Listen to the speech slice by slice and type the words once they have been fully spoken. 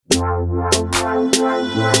Girl,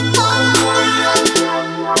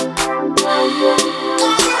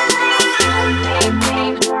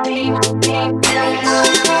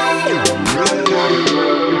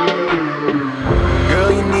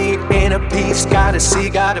 you need inner peace. Gotta see,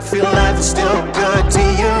 gotta feel life is still good to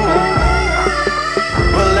you.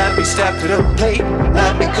 Well, let me step to the plate,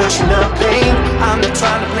 let me cushion the pain. I'm not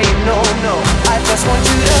trying to play, no, no. I just want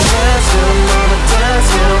you to dance, little mama,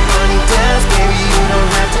 dance, little honey, dance. Baby, you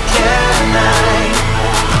don't have to care tonight.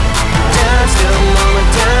 Dance, little mama,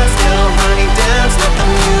 dance, little honey, dance. Let the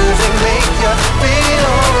music make you feel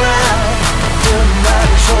alright. Till the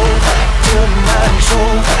night is over, till the night is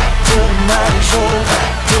over, till the night is over,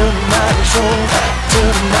 till the night is over,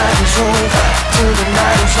 till the night is over, till the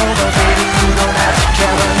night is over. Baby, you don't have to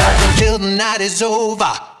care about nothing till the night is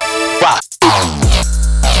over. Rock.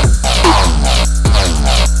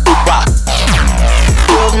 Rock.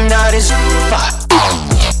 Till the night is over.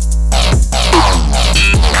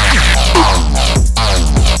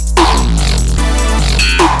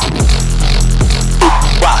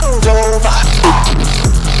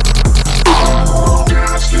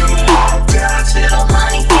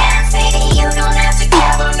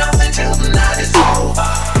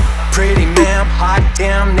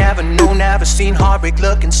 Damn, never knew, never seen heartbreak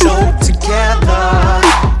looking so together.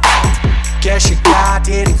 Guess your guy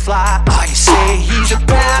didn't fly. Oh, you say he's a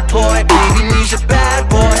bad boy, baby, he's a bad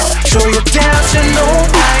boy. So you're dancing all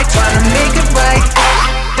night, trying to make it right.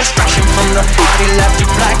 Distraction from the party left you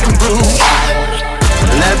black and blue.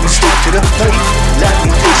 Let me step to the plate, let me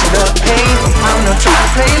push the pain. I'm not trying to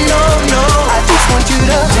play, no, no. I just want you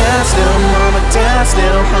to dance, little mama, dance,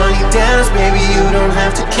 little honey, dance. Baby, you don't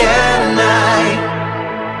have to care tonight.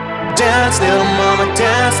 Dance, little mama,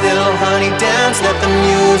 dance, little honey, dance. Let the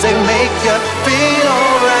music make you feel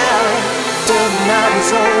alright. Till the night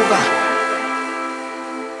is over,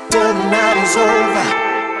 till the night is over,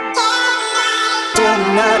 till the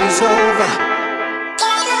night is over,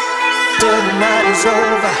 till the night is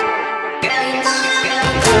over,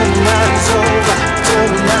 till the night is over, till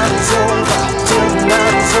the night is over, till the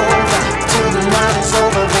night is over.